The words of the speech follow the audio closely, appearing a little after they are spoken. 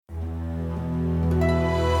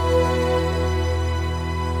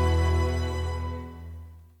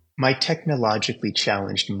My technologically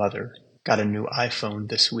challenged mother got a new iPhone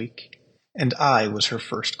this week, and I was her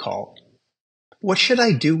first call. "What should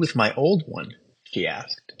I do with my old one?" she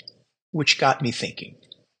asked, which got me thinking.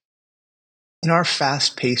 In our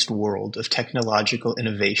fast-paced world of technological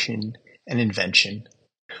innovation and invention,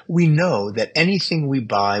 we know that anything we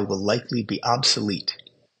buy will likely be obsolete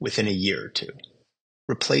within a year or two,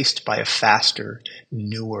 replaced by a faster,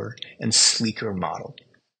 newer, and sleeker model.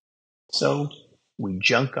 So we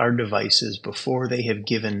junk our devices before they have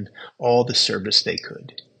given all the service they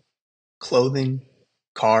could. Clothing,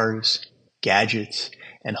 cars, gadgets,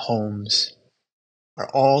 and homes are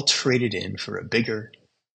all traded in for a bigger,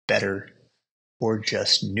 better, or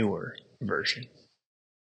just newer version.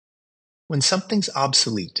 When something's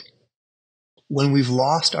obsolete, when we've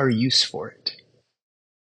lost our use for it,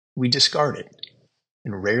 we discard it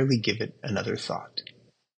and rarely give it another thought.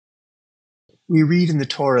 We read in the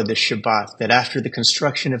Torah this Shabbat that after the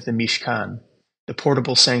construction of the mishkan, the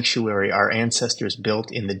portable sanctuary our ancestors built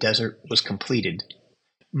in the desert, was completed,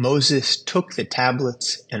 Moses took the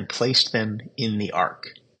tablets and placed them in the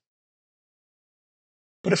ark.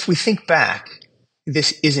 But if we think back,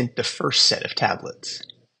 this isn't the first set of tablets.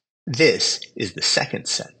 This is the second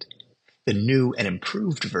set, the new and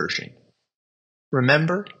improved version.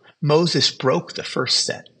 Remember, Moses broke the first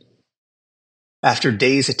set. After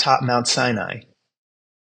days atop Mount Sinai,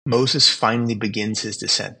 Moses finally begins his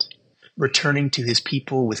descent, returning to his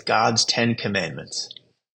people with God's 10 Commandments.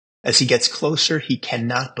 As he gets closer, he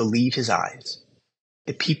cannot believe his eyes.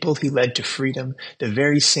 The people he led to freedom, the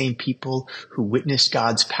very same people who witnessed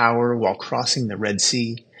God's power while crossing the Red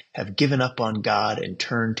Sea, have given up on God and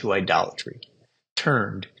turned to idolatry,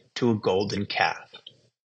 turned to a golden calf.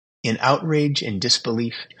 In outrage and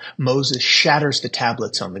disbelief, Moses shatters the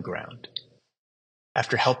tablets on the ground.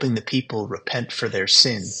 After helping the people repent for their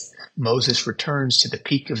sin, Moses returns to the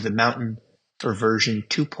peak of the mountain for version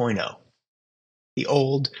 2.0. The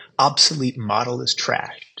old, obsolete model is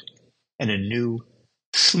trashed, and a new,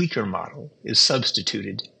 sleeker model is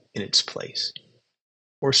substituted in its place.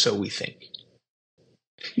 Or so we think.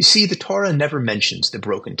 You see, the Torah never mentions the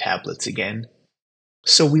broken tablets again,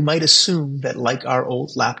 so we might assume that, like our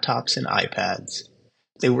old laptops and iPads,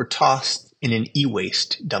 they were tossed in an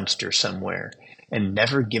e-waste dumpster somewhere and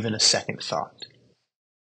never given a second thought.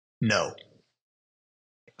 No.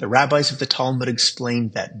 The rabbis of the Talmud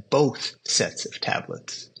explained that both sets of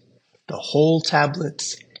tablets, the whole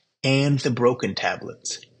tablets and the broken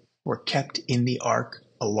tablets, were kept in the ark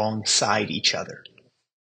alongside each other.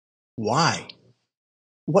 Why?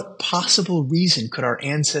 What possible reason could our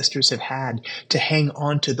ancestors have had to hang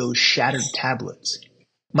on to those shattered tablets,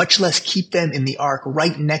 much less keep them in the ark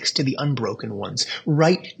right next to the unbroken ones,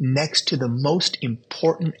 right next to the most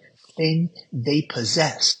important thing they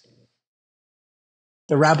possessed?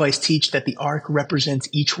 The rabbis teach that the ark represents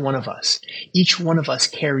each one of us. Each one of us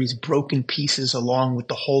carries broken pieces along with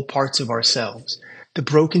the whole parts of ourselves. The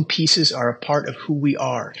broken pieces are a part of who we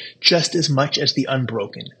are, just as much as the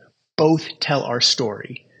unbroken. Both tell our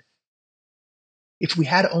story. If we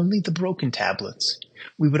had only the broken tablets,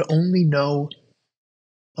 we would only know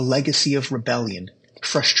a legacy of rebellion,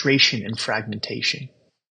 frustration, and fragmentation.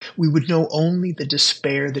 We would know only the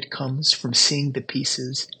despair that comes from seeing the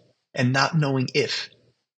pieces and not knowing if,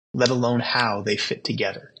 let alone how, they fit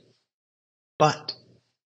together. But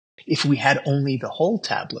if we had only the whole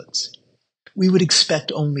tablets, we would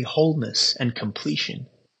expect only wholeness and completion,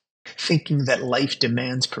 thinking that life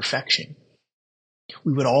demands perfection.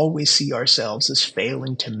 We would always see ourselves as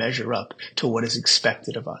failing to measure up to what is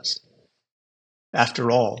expected of us.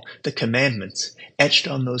 After all, the commandments, etched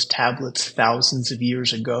on those tablets thousands of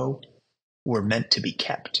years ago, were meant to be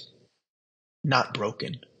kept, not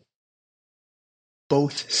broken.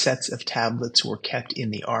 Both sets of tablets were kept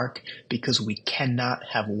in the ark because we cannot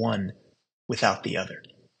have one without the other.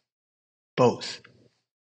 Both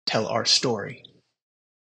tell our story.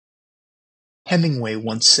 Hemingway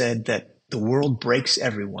once said that the world breaks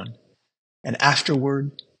everyone, and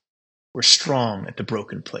afterward, we're strong at the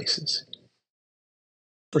broken places.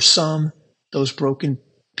 For some, those broken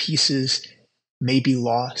pieces may be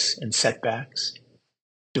loss and setbacks,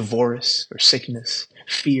 divorce or sickness,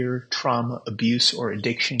 fear, trauma, abuse, or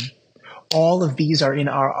addiction. All of these are in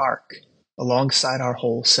our ark, alongside our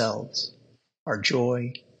whole selves, our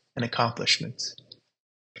joy and accomplishments.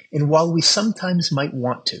 And while we sometimes might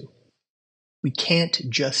want to, we can't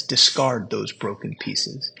just discard those broken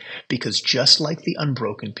pieces, because just like the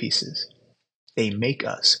unbroken pieces, they make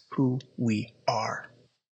us who we are.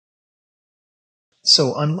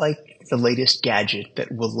 So unlike the latest gadget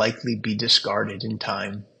that will likely be discarded in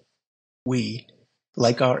time, we,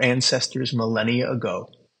 like our ancestors millennia ago,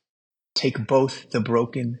 take both the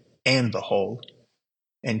broken and the whole,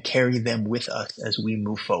 and carry them with us as we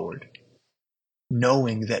move forward,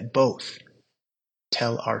 knowing that both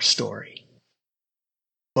tell our story.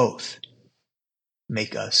 Both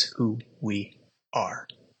make us who we are.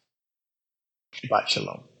 Shabbat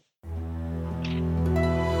Shalom.